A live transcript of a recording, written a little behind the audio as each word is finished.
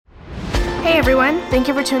Hey everyone, thank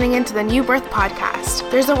you for tuning in to the New Birth Podcast.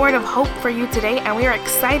 There's a word of hope for you today, and we are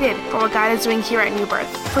excited for what God is doing here at New Birth.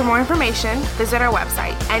 For more information, visit our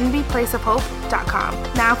website,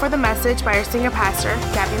 nbplaceofhope.com. Now for the message by our senior pastor,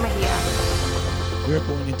 Gabby Mejia. We're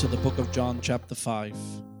going into the book of John chapter 5.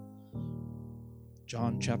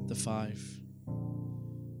 John chapter 5.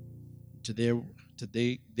 Today,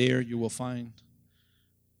 you will find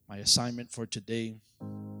my assignment for today.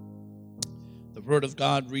 The word of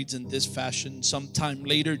God reads in this fashion. Sometime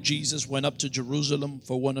later, Jesus went up to Jerusalem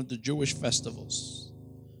for one of the Jewish festivals.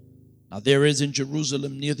 Now there is in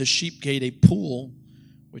Jerusalem near the sheep gate a pool,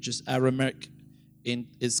 which is Aramaic,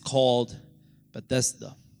 is called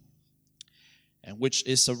Bethesda, and which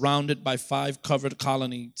is surrounded by 5 covered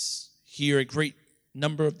colonnades. Here a great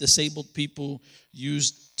number of disabled people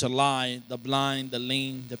used to lie, the blind, the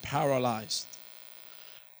lame, the paralyzed.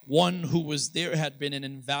 One who was there had been an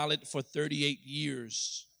invalid for 38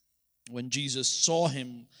 years. When Jesus saw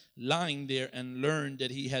him lying there and learned that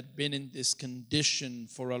he had been in this condition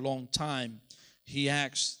for a long time, he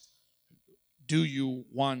asked, "Do you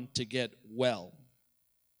want to get well?"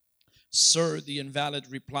 "Sir," the invalid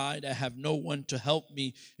replied, "I have no one to help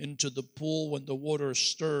me into the pool when the water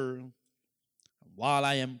stirs. While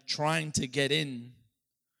I am trying to get in,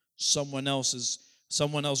 someone else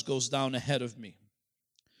goes down ahead of me."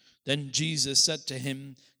 Then Jesus said to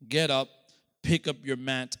him, "Get up, pick up your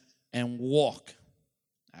mat, and walk."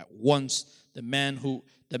 At once the man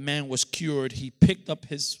was cured. He picked up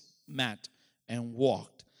his mat and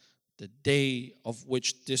walked. The day of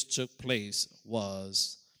which this took place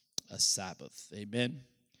was a Sabbath. Amen.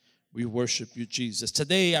 We worship you, Jesus.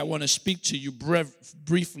 Today I want to speak to you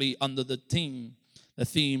briefly under the theme,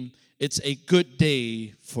 it's a good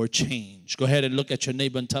day for change. Go ahead and look at your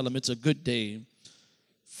neighbor and tell him it's a good day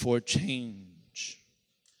for change.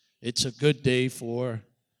 It's a good day for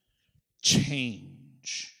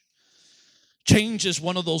change. Change is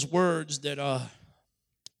one of those words that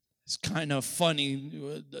it's kind of funny.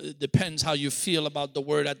 It depends how you feel about the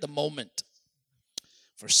word at the moment.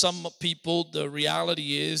 For some people, the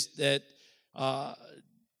reality is that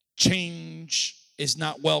change is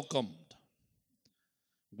not welcomed.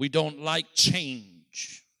 We don't like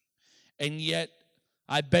change. And yet,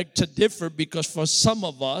 I beg to differ, because for some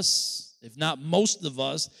of us, if not most of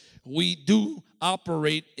us, we do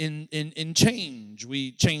operate in change.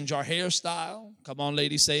 We change our hairstyle. Come on,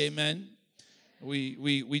 ladies, say amen.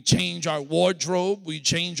 We change our wardrobe. We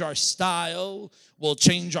change our style. We'll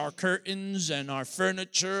change our curtains and our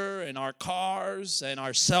furniture and our cars and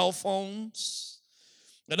our cell phones.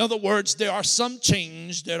 In other words, there are some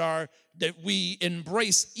change that we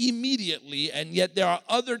embrace immediately, and yet there are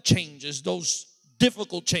other changes, those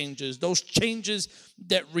difficult changes, those changes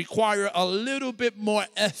that require a little bit more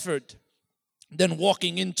effort than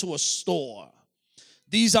walking into a store.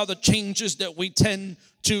 These are the changes that we tend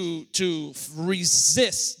to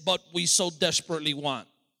resist, but we so desperately want.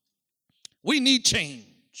 We need change.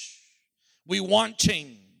 We want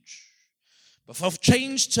change. But for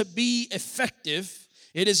change to be effective,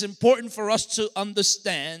 it is important for us to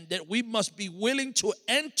understand that we must be willing to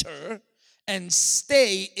enter and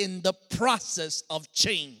stay in the process of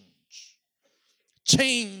change.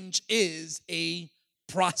 Change is a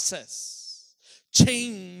process.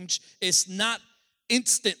 Change is not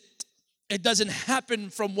instant. It doesn't happen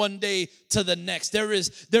from one day to the next. There is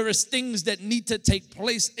things that need to take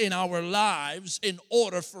place in our lives in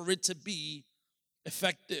order for it to be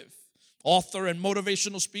effective. Author and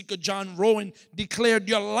motivational speaker John Rowan declared,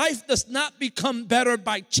 "Your life does not become better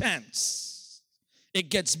by chance. It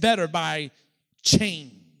gets better by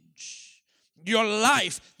change." Your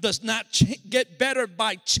life does not get better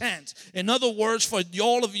by chance. In other words, for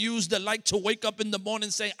all of you that like to wake up in the morning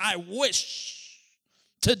and say, "I wish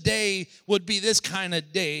today would be this kind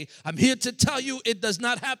of day," I'm here to tell you it does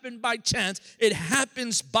not happen by chance. It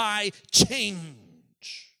happens by change.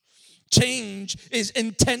 Change is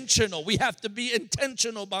intentional. We have to be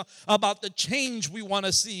intentional about the change we want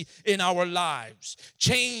to see in our lives.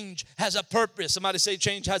 Change has a purpose. Somebody say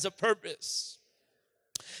change has a purpose.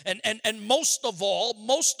 And most of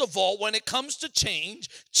all, when it comes to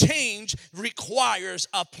change requires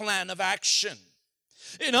a plan of action.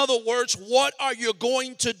 In other words, what are you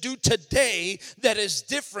going to do today that is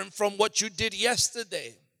different from what you did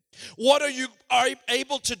yesterday? What are you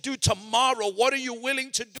able to do tomorrow? What are you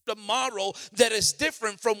willing to do tomorrow that is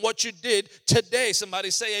different from what you did today? Somebody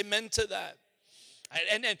say amen to that.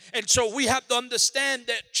 And so we have to understand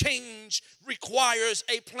that change requires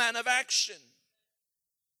a plan of action.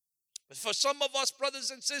 For some of us,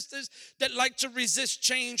 brothers and sisters, that like to resist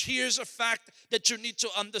change, here's a fact that you need to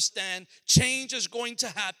understand. Change is going to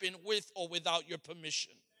happen with or without your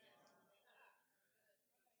permission.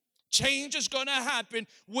 Change is going to happen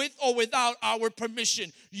with or without our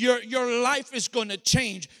permission. Your life is going to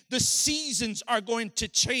change. The seasons are going to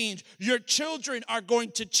change. Your children are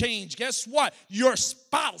going to change. Guess what? Your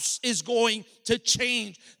spouse is going to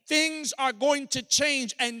change. Things are going to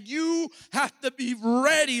change, and you have to be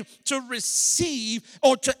ready to receive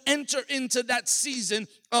or to enter into that season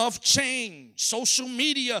of change. Social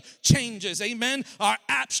media changes, amen. Our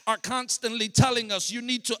apps are constantly telling us you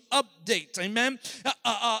need to update, amen.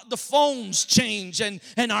 The phones change, and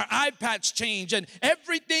our iPads change, and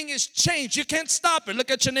everything is changed. You can't stop it.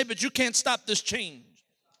 Look at your neighbor. You can't stop this change.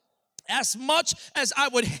 As much as I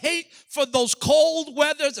would hate for those cold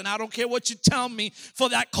weathers, and I don't care what you tell me, for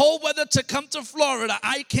that cold weather to come to Florida,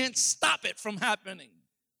 I can't stop it from happening.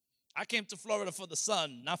 I came to Florida for the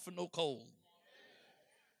sun, not for no cold.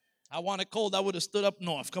 I wanted cold, I would have stood up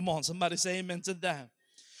north. Come on, somebody say amen to that.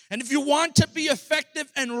 And if you want to be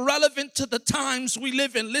effective and relevant to the times we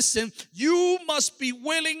live in, listen, you must be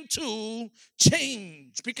willing to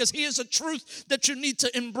change. Because here's a truth that you need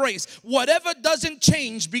to embrace. Whatever doesn't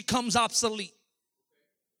change becomes obsolete.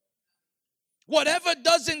 Whatever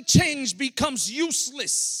doesn't change becomes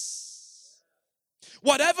useless.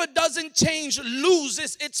 Whatever doesn't change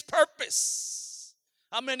loses its purpose.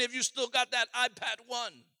 How many of you still got that iPad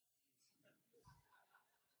 1?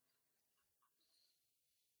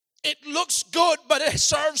 It looks good, but it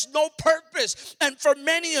serves no purpose. And for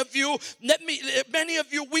many of you,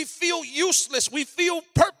 we feel useless. We feel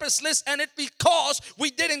purposeless, and it's because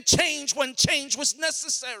we didn't change when change was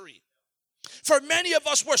necessary. For many of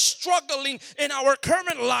us, we're struggling in our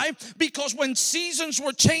current life because when seasons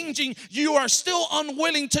were changing, you are still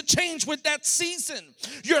unwilling to change with that season.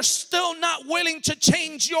 You're still not willing to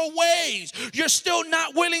change your ways. You're still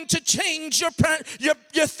not willing to change your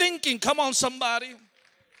thinking. Come on, somebody.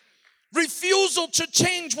 Refusal to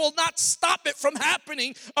change will not stop it from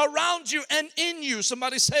happening around you and in you.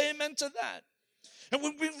 Somebody say amen to that. And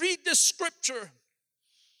when we read this scripture,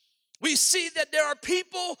 we see that there are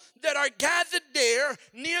people that are gathered there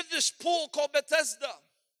near this pool called Bethesda.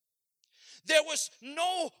 There was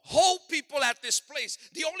no whole people at this place.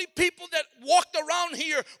 The only people that walked around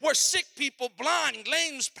here were sick people, blind,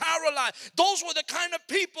 lame, paralyzed. Those were the kind of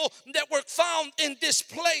people that were found in this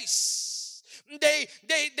place. They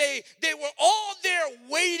were all there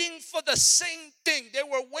waiting for the same thing. They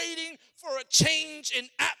were waiting for a change in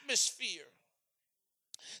atmosphere.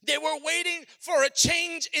 They were waiting for a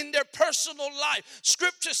change in their personal life.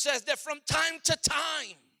 Scripture says that from time to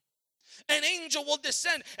time, an angel will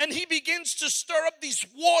descend and he begins to stir up these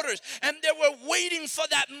waters. And they were waiting for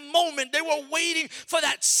that moment. They were waiting for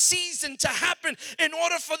that season to happen in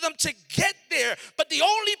order for them to get there. But the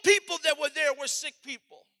only people that were there were sick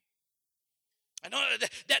people. I know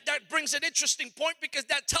that brings an interesting point because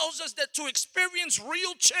that tells us that to experience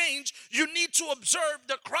real change, you need to observe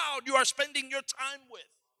the crowd you are spending your time with.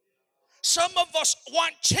 Some of us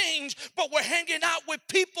want change, but we're hanging out with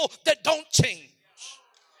people that don't change.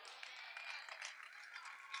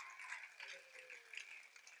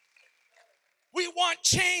 We want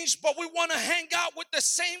change, but we want to hang out with the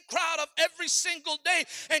same crowd of every single day.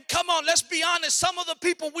 And come on, let's be honest. Some of the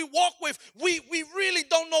people we walk with, we really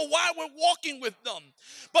don't know why we're walking with them.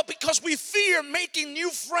 But because we fear making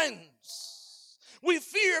new friends. We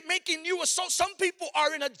fear making new associates. Some people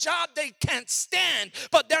are in a job they can't stand,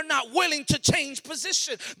 but they're not willing to change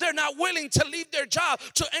position. They're not willing to leave their job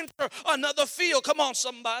to enter another field. Come on,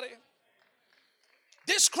 somebody.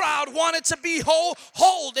 This crowd wanted to be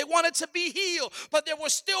whole. They wanted to be healed, but they were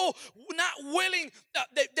still not willing.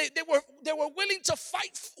 They were willing to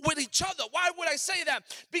fight with each other. Why would I say that?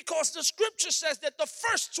 Because the scripture says that the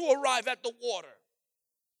first to arrive at the water,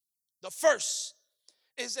 the first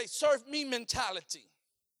is a serve me mentality.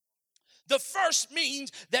 The first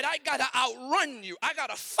means that I got to outrun you. I got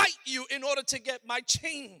to fight you in order to get my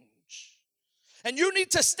change. And you need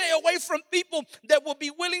to stay away from people that will be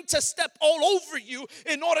willing to step all over you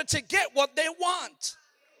in order to get what they want.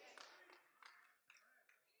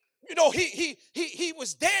 You know, he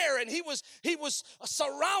was there and he was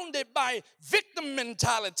surrounded by victim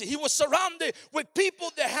mentality. He was surrounded with people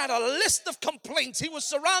that had a list of complaints. He was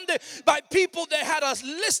surrounded by people that had a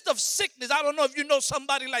list of sickness. I don't know if you know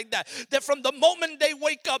somebody like that. That from the moment they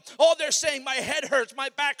wake up, all they're saying, my head hurts, my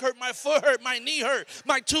back hurt, my foot hurt, my knee hurt,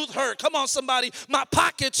 my tooth hurt. Come on, somebody. My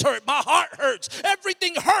pockets hurt, my heart hurts.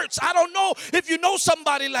 Everything hurts. I don't know if you know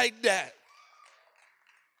somebody like that.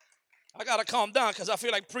 I got to calm down because I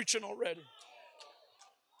feel like preaching already.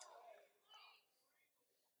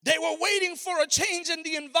 They were waiting for a change in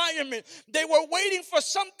the environment. They were waiting for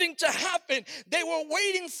something to happen. They were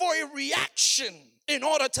waiting for a reaction in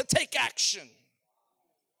order to take action.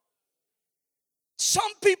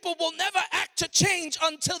 Some people will never act to change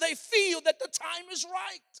until they feel that the time is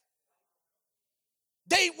right.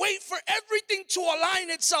 They wait for everything to align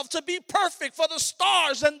itself, to be perfect, for the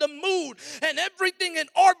stars and the moon and everything in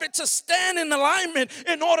orbit to stand in alignment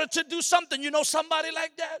in order to do something. You know somebody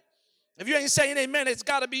like that? If you ain't saying amen, it's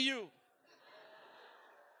got to be you.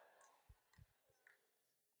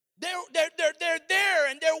 They're there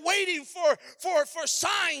and they're waiting for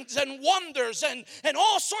signs and wonders and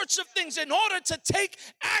all sorts of things in order to take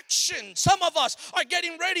action. Some of us are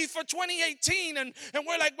getting ready for 2018 and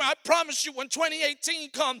we're like, well, I promise you when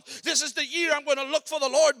 2018 comes, this is the year I'm going to look for the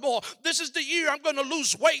Lord more. This is the year I'm going to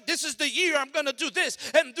lose weight. This is the year I'm going to do this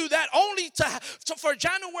and do that, only for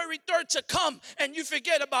January 3rd to come and you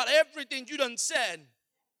forget about everything you done said.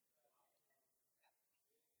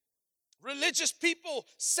 Religious people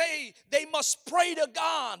say they must pray to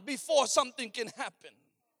God before something can happen.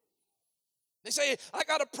 They say, I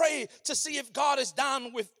got to pray to see if God is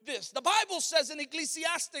down with this. The Bible says in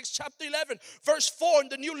Ecclesiastes chapter 11, verse 4 in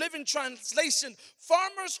the New Living Translation,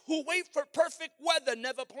 farmers who wait for perfect weather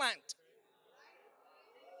never plant.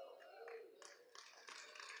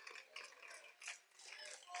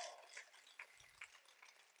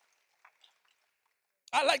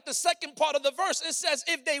 I like the second part of the verse. It says,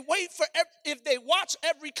 if they watch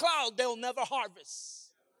every cloud, they'll never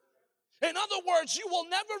harvest. In other words, you will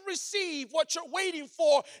never receive what you're waiting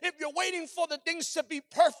for if you're waiting for the things to be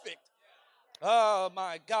perfect. Oh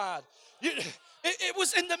my God. It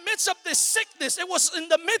was in the midst of this sickness. It was in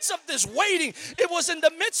the midst of this waiting. It was in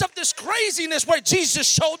the midst of this craziness where Jesus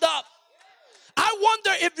showed up. I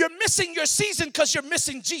wonder if you're missing your season because you're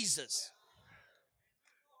missing Jesus.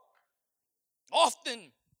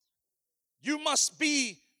 Often, you must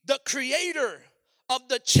be the creator of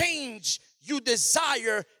the change you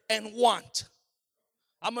desire and want.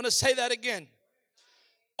 I'm going to say that again.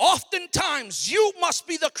 Oftentimes, you must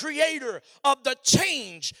be the creator of the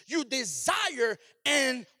change you desire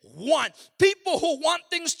and want. People who want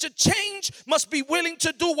things to change must be willing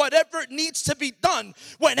to do whatever it needs to be done,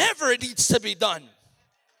 whenever it needs to be done.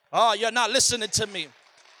 Oh, you're not listening to me.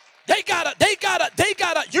 You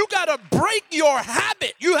gotta break your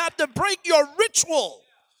habit. You have to break your ritual.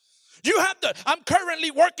 I'm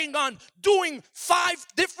currently working on doing 5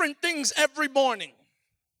 different things every morning.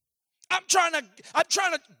 I'm trying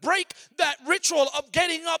to break that ritual of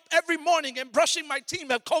getting up every morning and brushing my teeth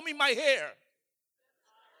and combing my hair.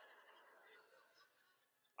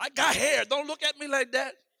 I got hair. Don't look at me like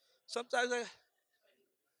that. Sometimes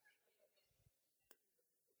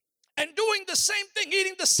and doing the same thing,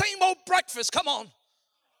 eating the same old breakfast. Come on.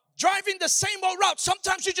 Driving the same old route.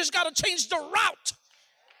 Sometimes you just got to change the route.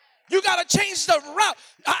 You got to change the route.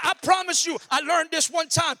 I promise you, I learned this one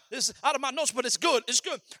time. This is out of my notes, but it's good. It's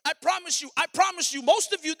good. I promise you,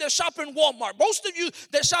 most of you that shop in Walmart, most of you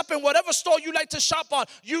that shop in whatever store you like to shop on,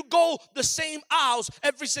 you go the same aisles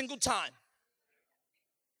every single time.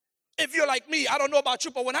 If you're like me, I don't know about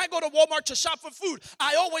you, but when I go to Walmart to shop for food,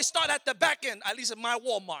 I always start at the back end, at least in my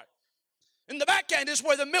Walmart. In the back end is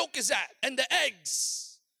where the milk is at and the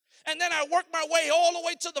eggs. And then I work my way all the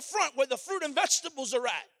way to the front where the fruit and vegetables are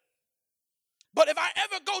at. But if I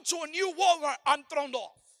ever go to a new Walmart, I'm thrown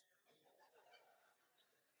off.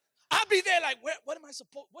 I'll be there like,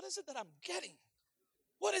 what is it that I'm getting?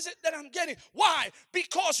 What is it that I'm getting? Why?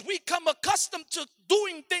 Because we come accustomed to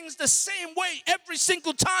doing things the same way every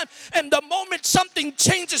single time. And the moment something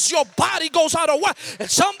changes, your body goes out of whack.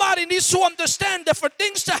 And somebody needs to understand that for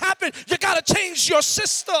things to happen, you got to change your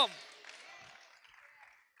system.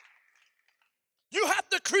 You have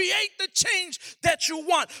to create the change that you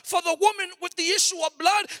want. For the woman with the issue of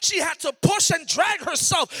blood, she had to push and drag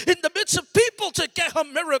herself in the midst of people to get her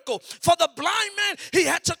miracle. For the blind man, he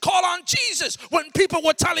had to call on Jesus when people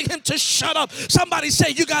were telling him to shut up. Somebody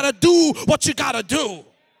say, you got to do what you got to do.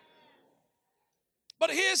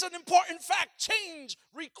 But here's an important fact. Change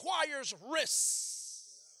requires risk.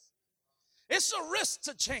 It's a risk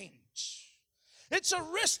to change. It's a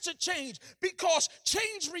risk to change because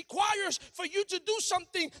change requires for you to do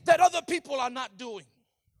something that other people are not doing.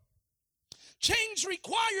 Change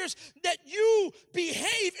requires that you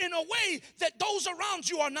behave in a way that those around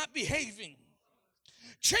you are not behaving.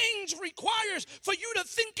 Change requires for you to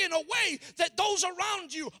think in a way that those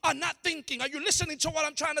around you are not thinking. Are you listening to what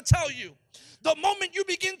I'm trying to tell you? The moment you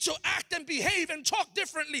begin to act and behave and talk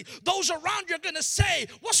differently, those around you are going to say,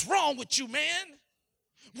 what's wrong with you, man?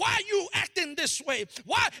 Why are you acting this way?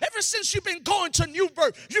 Why? Ever since you've been going to New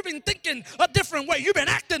Birth, you've been thinking a different way. You've been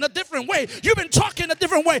acting a different way. You've been talking a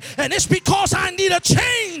different way. And it's because I need a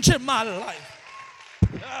change in my life.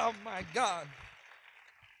 Oh, my God.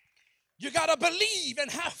 You got to believe and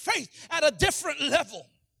have faith at a different level.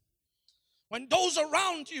 When those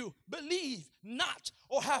around you believe not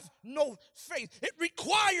or have no faith,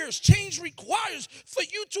 change requires for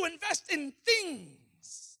you to invest in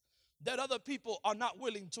things that other people are not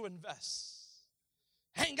willing to invest.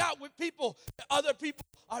 Hang out with people that other people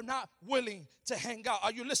are not willing to hang out.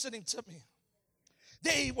 Are you listening to me?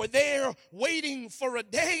 They were there waiting for a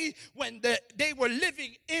day when they were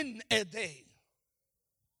living in a day.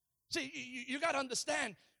 See, you got to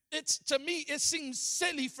understand, to me, it seems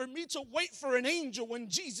silly for me to wait for an angel when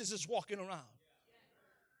Jesus is walking around.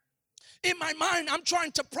 In my mind, I'm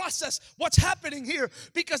trying to process what's happening here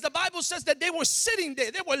because the Bible says that they were sitting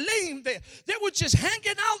there. They were laying there. They were just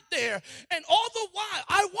hanging out there. And all the while,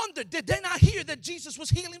 I wondered, did they not hear that Jesus was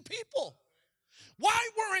healing people? Why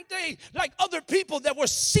weren't they like other people that were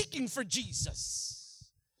seeking for Jesus?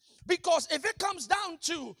 Because if it comes down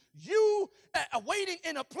to you waiting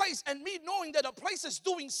in a place and me knowing that a place is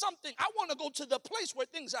doing something, I want to go to the place where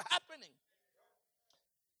things are happening.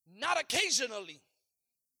 Not occasionally,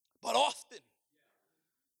 but often.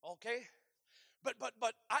 Okay? But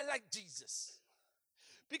I like Jesus.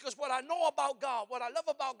 Because what I know about God, what I love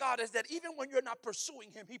about God is that even when you're not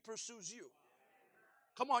pursuing him, he pursues you.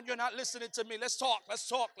 Come on, you're not listening to me. Let's talk.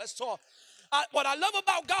 What I love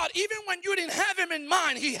about God, even when you didn't have him in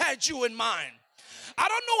mind, he had you in mind. I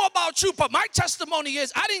don't know about you, but my testimony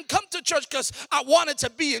is I didn't come to church because I wanted to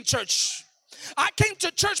be in church. I came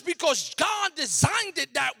to church because God designed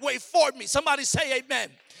it that way for me. Somebody say amen.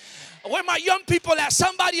 Where my young people at,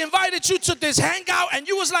 somebody invited you to this hangout and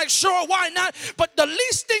you was like, sure, why not? But the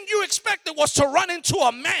least thing you expected was to run into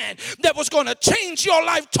a man that was going to change your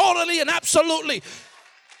life totally and absolutely.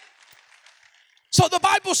 So the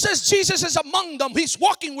Bible says Jesus is among them. He's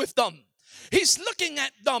walking with them. He's looking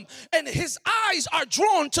at them, and his eyes are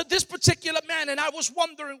drawn to this particular man. And I was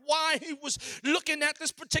wondering why he was looking at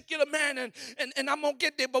this particular man, and I'm going to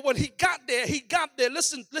get there. But when he got there.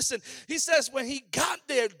 Listen. He says when he got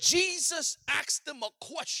there, Jesus asked him a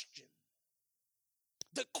question.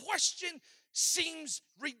 The question seems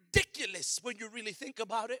ridiculous when you really think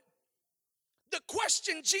about it. The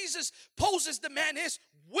question Jesus poses the man is,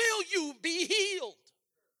 will you be healed?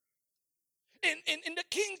 In the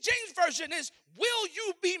King James Version is, will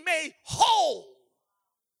you be made whole?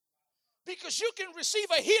 Because you can receive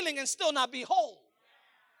a healing and still not be whole.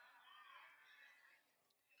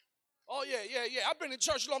 Oh, yeah. I've been in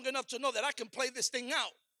church long enough to know that I can play this thing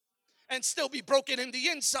out and still be broken in the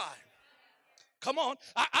inside. Come on.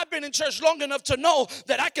 I've been in church long enough to know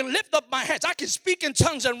that I can lift up my hands. I can speak in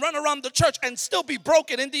tongues and run around the church and still be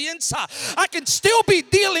broken in the inside. I can still be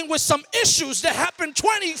dealing with some issues that happened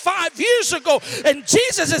 25 years ago. And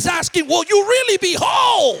Jesus is asking, will you really be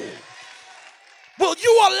whole? Will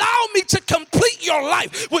you allow me to complete your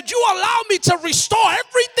life? Would you allow me to restore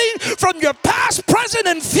everything from your past, present,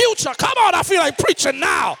 and future? Come on, I feel like preaching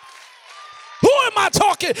now. Who am I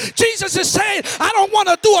talking? Jesus is saying, I don't want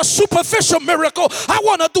to do a superficial miracle. I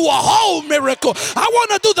want to do a whole miracle. I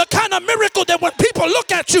want to do the kind of miracle that when people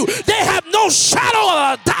look at you, they have no shadow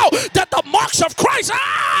of a doubt that the marks of Christ.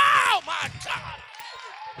 Oh, my God.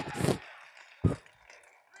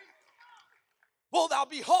 Will thou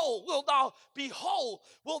be whole? Will thou be whole?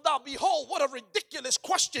 Will thou be whole? What a ridiculous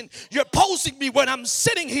question you're posing me when I'm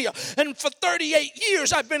sitting here. And for 38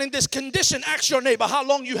 years, I've been in this condition. Ask your neighbor how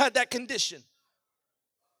long you had that condition.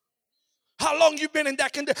 How long you been in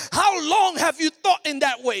that condition? How long have you thought in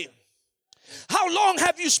that way? How long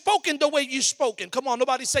have you spoken the way you've spoken? Come on,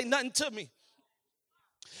 nobody say nothing to me.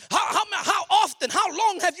 How often, how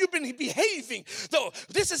long have you been behaving? Though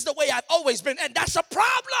this is the way I've always been, and that's a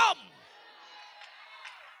problem.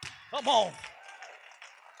 Come on.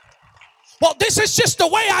 Well, this is just the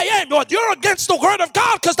way I am. Well, you're against the word of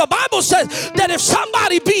God because the Bible says that if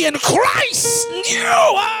somebody be in Christ,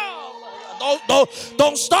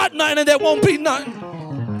 don't start nothing and there won't be nothing.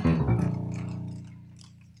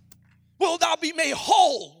 Will thou be made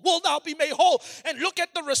whole? Will thou be made whole? And look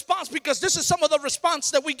at the response, because this is some of the response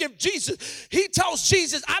that we give Jesus. He tells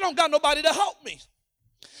Jesus, I don't got nobody to help me.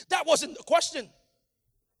 That wasn't the question.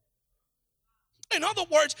 In other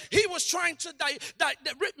words, he was trying to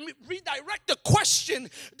redirect the question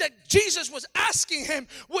that Jesus was asking him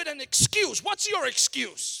with an excuse. What's your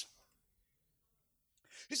excuse?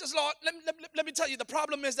 He says, Lord, let me tell you, the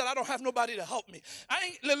problem is that I don't have nobody to help me.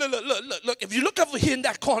 Look, if you look over here in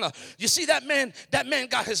that corner, you see that man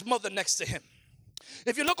got his mother next to him.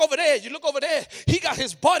 If you look over there, he got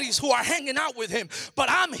his buddies who are hanging out with him. But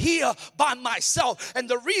I'm here by myself. And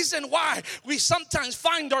the reason why we sometimes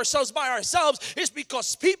find ourselves by ourselves is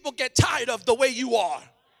because people get tired of the way you are.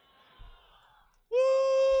 Woo!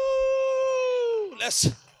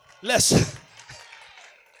 Let's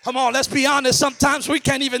come on, let's be honest. Sometimes we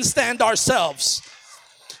can't even stand ourselves.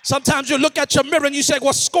 Sometimes you look at your mirror and you say,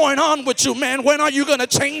 what's going on with you, man? When are you going to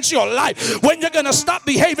change your life? When you're going to stop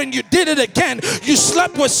behaving? You did it again. You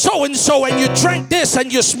slept with so-and-so and you drank this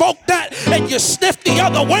and you smoked that and you sniffed the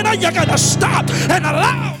other. When are you going to stop and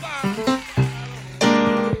allow that?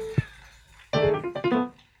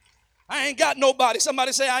 I ain't got nobody.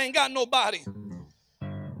 Somebody say, I ain't got nobody.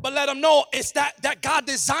 But let them know it's that God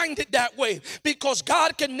designed it that way, because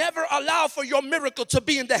God can never allow for your miracle to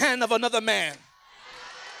be in the hand of another man.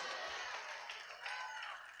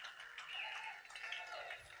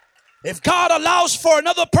 If God allows for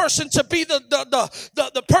another person to be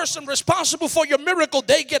the person responsible for your miracle,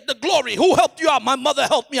 they get the glory. Who helped you out? My mother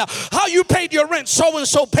helped me out. How you paid your rent?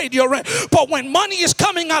 So-and-so paid your rent. But when money is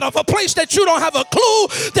coming out of a place that you don't have a clue,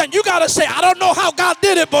 then you got to say, I don't know how God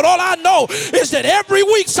did it, but all I know is that every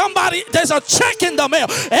week there's a check in the mail.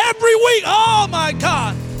 Every week, oh my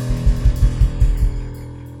God.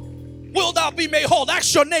 Will thou be made whole?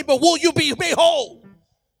 Ask your neighbor, will you be made whole?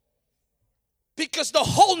 Because the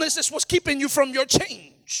wholeness is what's keeping you from your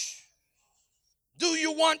change. Do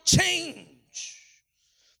you want change?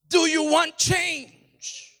 Do you want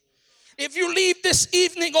change? If you leave this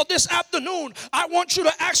evening or this afternoon, I want you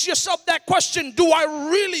to ask yourself that question. Do I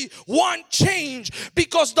really want change?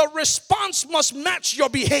 Because the response must match your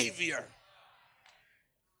behavior.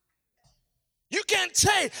 You can't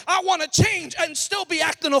say, I want to change and still be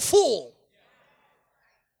acting a fool.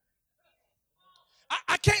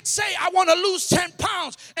 I can't say I want to lose 10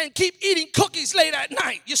 pounds and keep eating cookies late at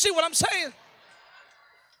night. You see what I'm saying?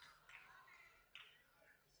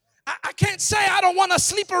 I can't say I don't want to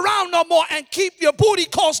sleep around no more and keep your booty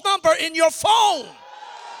calls number in your phone.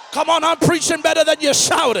 Come on, I'm preaching better than you're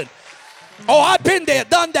shouting. Oh, I've been there,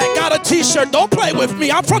 done that, got a t-shirt. Don't play with me.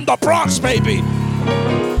 I'm from the Bronx, baby.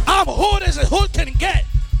 I'm hood as a hood can get.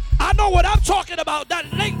 I know what I'm talking about,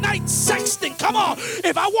 that late night sexting. Come on.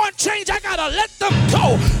 If I want change, I got to let them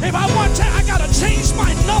go. If I want change, I got to change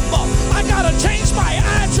my number. I got to change my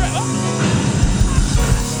address.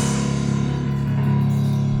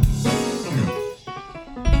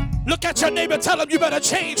 Look at your neighbor, tell him you better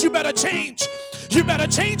change, you better change. You better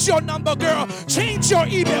change your number, girl. Change your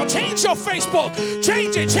email, change your Facebook.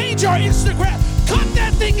 Change it, change your Instagram. Cut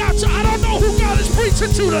that thing out. I don't know who God is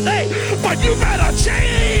preaching to today, but you better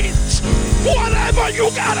change. Whatever you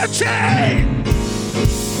gotta change.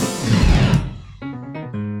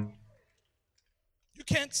 You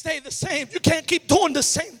can't stay the same. You can't keep doing the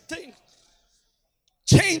same thing.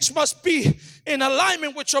 Change must be in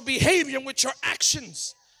alignment with your behavior and with your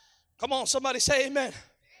actions. Come on, somebody say amen.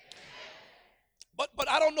 But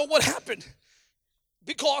I don't know what happened,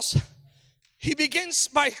 because he begins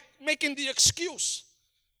by making the excuse.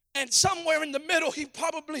 And somewhere in the middle, he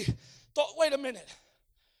probably thought, wait a minute.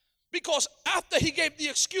 Because after he gave the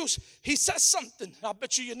excuse, he says something. I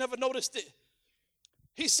bet you never noticed it.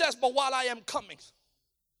 He says, but while I am coming.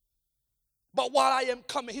 But while I am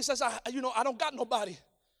coming. He says, I don't got nobody.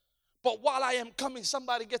 But while I am coming,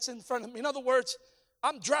 somebody gets in front of me. In other words,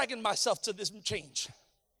 I'm dragging myself to this change.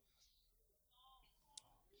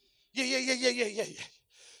 Yeah.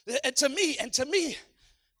 And to me,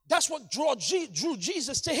 that's what drew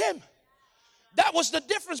Jesus to him. That was the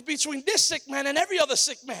difference between this sick man and every other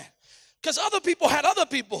sick man. Because other people had other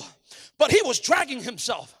people, but he was dragging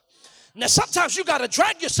himself. Now, sometimes you got to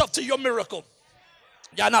drag yourself to your miracle.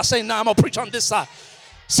 Y'all not saying, nah, I'm going to preach on this side.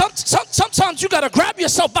 Sometimes you got to grab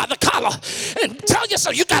yourself by the collar and tell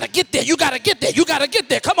yourself, you got to get there, you got to get there, you got to get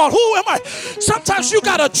there. Come on, who am I? Sometimes you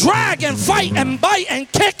got to drag and fight and bite and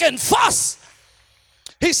kick and fuss.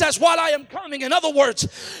 He says, while I am coming. In other words,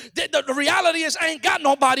 the reality is I ain't got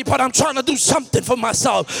nobody, but I'm trying to do something for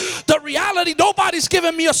myself. The reality, nobody's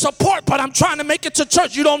giving me a support, but I'm trying to make it to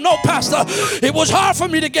church. You don't know, Pastor. It was hard for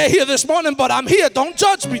me to get here this morning, but I'm here. Don't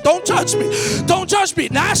judge me. Don't judge me. Don't judge me.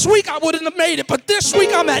 Last week I wouldn't have made it, but this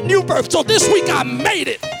week I'm at New Birth. So this week I made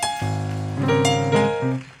it.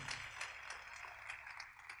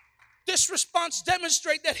 This response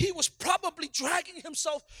demonstrates that he was probably dragging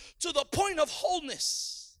himself to the point of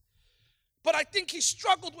wholeness. But I think he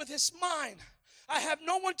struggled with his mind. I have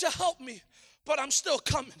no one to help me, but I'm still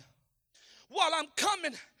coming. While I'm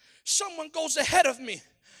coming, someone goes ahead of me.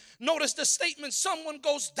 Notice the statement, someone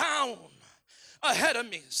goes down ahead of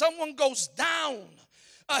me. Someone goes down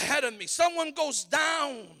ahead of me. Someone goes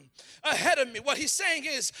down ahead of me. What he's saying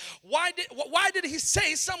is, why did he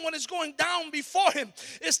say someone is going down before him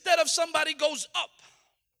instead of somebody goes up?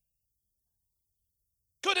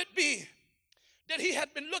 Could it be that he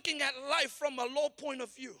had been looking at life from a low point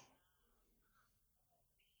of view?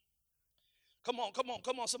 Come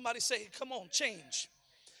on. Somebody say, come on, change.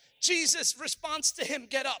 Jesus responds to him,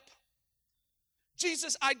 get up.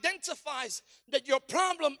 Jesus identifies that your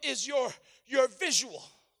problem is your visual.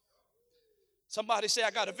 Somebody say,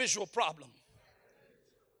 I got a visual problem.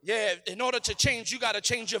 Yeah, in order to change, you got to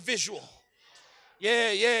change your visual.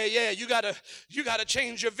 Yeah. You gotta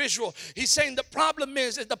change your visual. He's saying the problem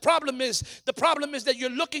is that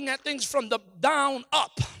you're looking at things from the down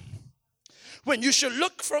up, when you should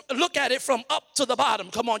look at it from up to the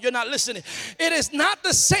bottom. Come on, you're not listening. It is not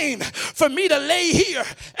the same for me to lay here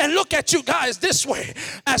and look at you guys this way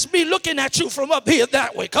as me looking at you from up here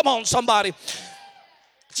that way. Come on, somebody.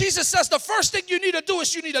 Jesus says the first thing you need to do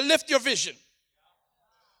is you need to lift your vision.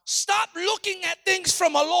 Stop looking at things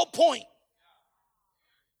from a low point.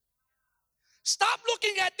 Stop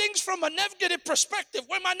looking at things from a negative perspective.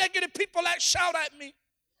 Where my negative people at, shout at me.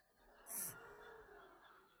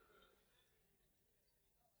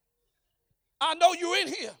 I know you're in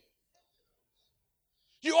here.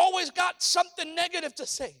 You always got something negative to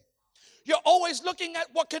say. You're always looking at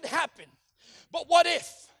what could happen. But what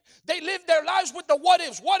if? They live their lives with the what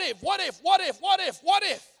ifs. What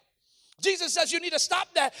if? Jesus says you need to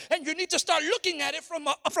stop that and you need to start looking at it from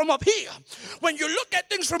up here. When you look at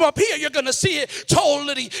things from up here, you're going to see it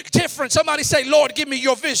totally different. Somebody say, Lord, give me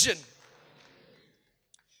your vision.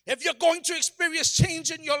 If you're going to experience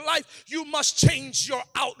change in your life, you must change your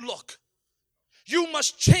outlook. You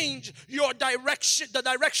must change your direction, the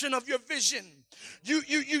direction of your vision.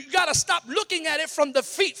 You got to stop looking at it from the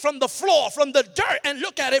feet, from the floor, from the dirt, and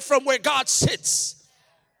look at it from where God sits.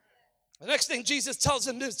 The next thing Jesus tells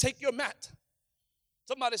him is take your mat.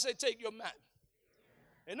 Somebody say take your mat.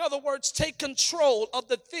 In other words, take control of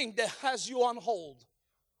the thing that has you on hold.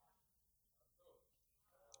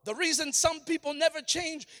 The reason some people never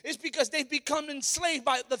change is because they've become enslaved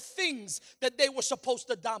by the things that they were supposed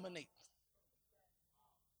to dominate.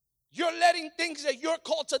 You're letting things that you're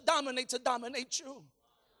called to dominate you.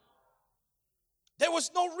 There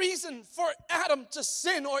was no reason for Adam to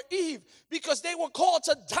sin or Eve because they were called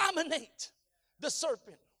to dominate the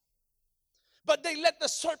serpent. But they let the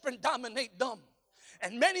serpent dominate them.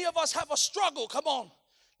 And many of us have a struggle. Come on.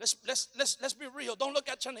 Let's be real. Don't look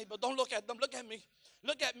at your neighbor. Don't look at them. Look at me.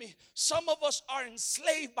 Look at me. Some of us are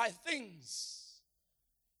enslaved by things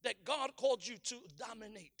that God called you to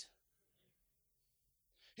dominate.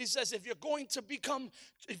 He says if you're going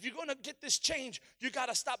to get this change, you got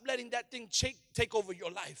to stop letting that thing take over your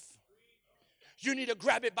life. You need to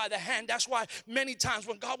grab it by the hand. That's why many times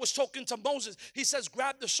when God was talking to Moses, he says,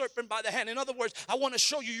 grab the serpent by the hand. In other words, I want to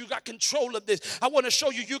show you got control of this. I want to show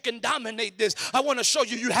you can dominate this. I want to show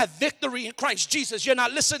you have victory in Christ Jesus. You're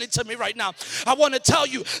not listening to me right now. I want to tell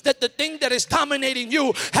you that the thing that is dominating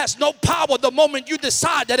you has no power the moment you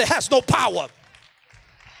decide that it has no power.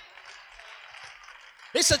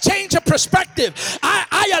 It's a change of perspective.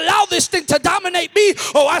 I allow this thing to dominate me.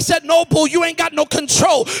 Oh, I said, no, boo, you ain't got no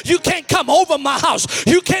control. You can't come over my house.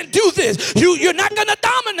 You can't do this. You're not going to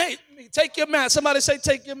dominate me. Take your mat. Somebody say,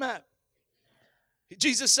 take your mat.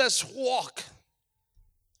 Jesus says, walk.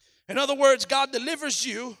 In other words, God delivers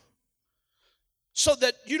you so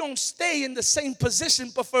that you don't stay in the same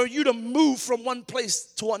position, but for you to move from one place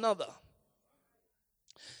to another.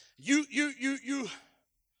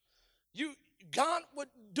 God would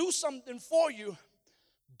do something for you,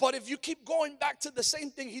 but if you keep going back to the same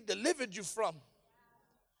thing he delivered you from,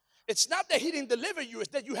 it's not that he didn't deliver you,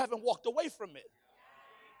 it's that you haven't walked away from it.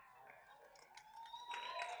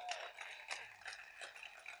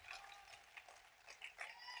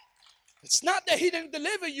 It's not that he didn't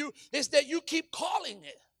deliver you, it's that you keep calling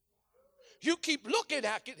it. You keep looking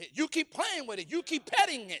at it. You keep playing with it. You keep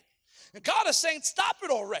petting it. And God is saying, stop it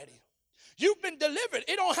already. You've been delivered.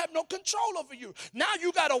 It don't have no control over you. Now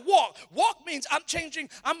you got to walk. Walk means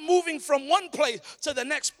I'm moving from one place to the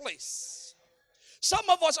next place. Some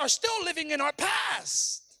of us are still living in our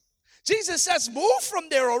past. Jesus says, move from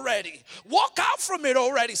there already. Walk out from it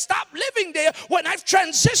already. Stop living there when I've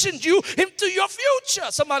transitioned you into your future.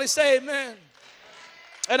 Somebody say amen.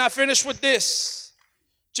 And I finish with this.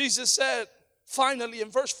 Jesus said, finally, in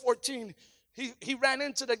verse 14, he ran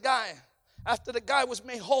into the guy after the guy was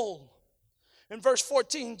made whole. In verse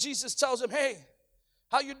 14, Jesus tells him, hey,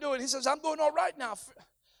 how you doing? He says, I'm doing all right now.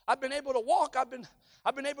 I've been able to walk. I've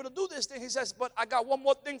been able to do this thing. He says, but I got one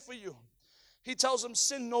more thing for you. He tells him,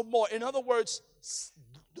 sin no more. In other words,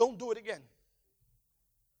 Don't do it again.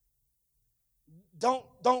 Don't.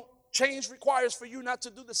 Change requires for you not to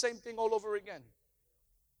do the same thing all over again.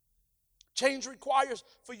 Change requires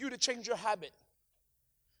for you to change your habit.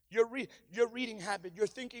 Your reading habit, your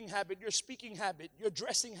thinking habit, your speaking habit, your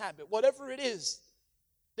dressing habit, whatever it is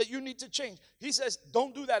that you need to change. He says,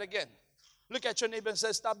 don't do that again. Look at your neighbor and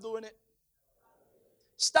say, stop doing it.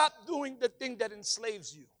 Stop doing the thing that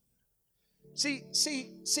enslaves you. See,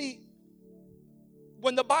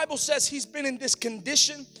 when the Bible says he's been in this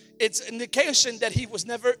condition, it's an indication that he was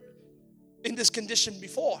never in this condition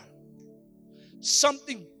before.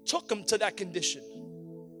 Something took him to that condition.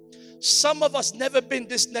 Some of us never been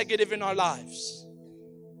this negative in our lives,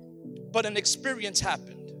 but an experience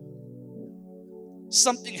happened.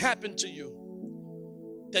 Something happened to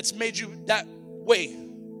you that's made you that way.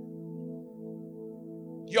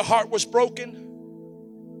 Your heart was broken.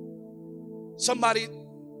 Somebody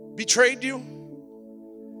betrayed you.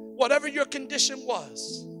 Whatever your condition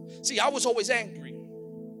was. See, I was always angry.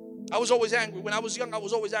 When I was young, I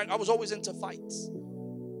was always angry. I was always into fights.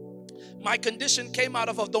 My condition came out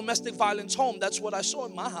of a domestic violence home. That's what I saw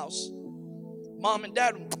in my house. Mom and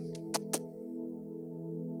dad.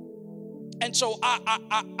 And so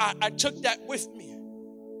I took that with me.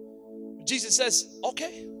 Jesus says,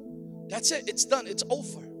 okay, that's it. It's done. It's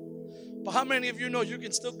over. But how many of you know you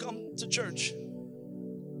can still come to church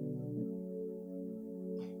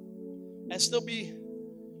and still be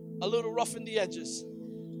a little rough in the edges?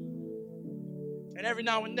 And every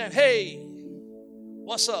now and then, hey,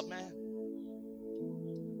 what's up, man?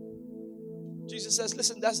 Jesus says,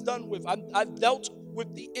 listen, that's done with. I've dealt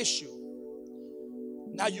with the issue.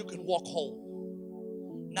 Now you can walk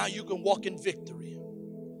whole. Now you can walk in victory.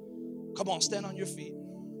 Come on, stand on your feet.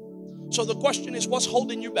 So the question is, what's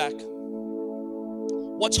holding you back?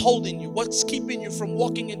 What's holding you? What's keeping you from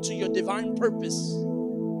walking into your divine purpose?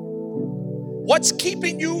 What's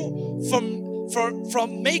keeping you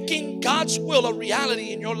from making God's will a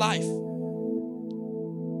reality in your life?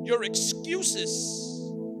 Your excuses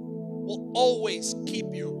will always keep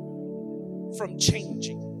you from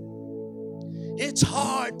changing. It's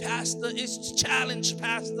hard, Pastor. It's challenge,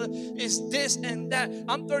 Pastor. It's this and that.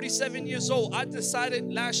 I'm 37 years old. I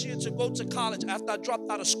decided last year to go to college after I dropped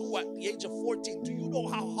out of school at the age of 14. Do you know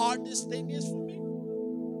how hard this thing is for me?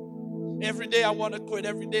 Every day I want to quit.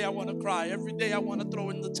 Every day I want to cry. Every day I want to throw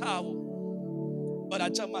in the towel. But I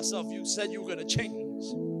tell myself, you said you were going to change.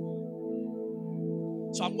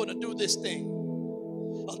 So I'm going to do this thing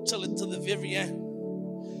until the very end.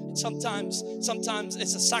 And sometimes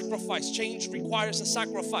it's a sacrifice. Change requires a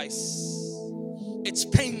sacrifice. It's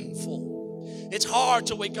painful. It's hard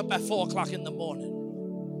to wake up at 4 o'clock in the morning.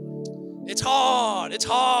 It's hard. It's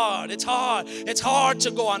hard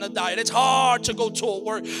to go on a diet. It's hard to go to a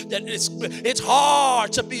work that it's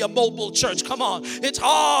hard to be a mobile church. Come on. It's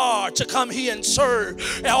hard to come here and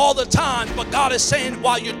serve all the time. But God is saying,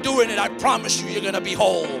 while you're doing it, I promise you, you're going to be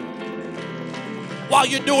whole. While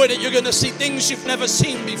you're doing it, you're going to see things you've never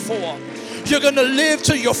seen before. You're going to live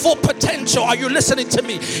to your full potential. Are you listening to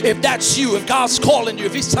me? If that's you, if God's calling you,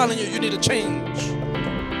 if He's telling you, you need to change.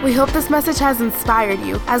 We hope this message has inspired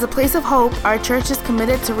you. As a place of hope, our church is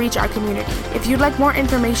committed to reach our community. If you'd like more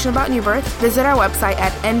information about New Birth, visit our website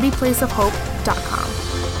at nbplaceofhope.com.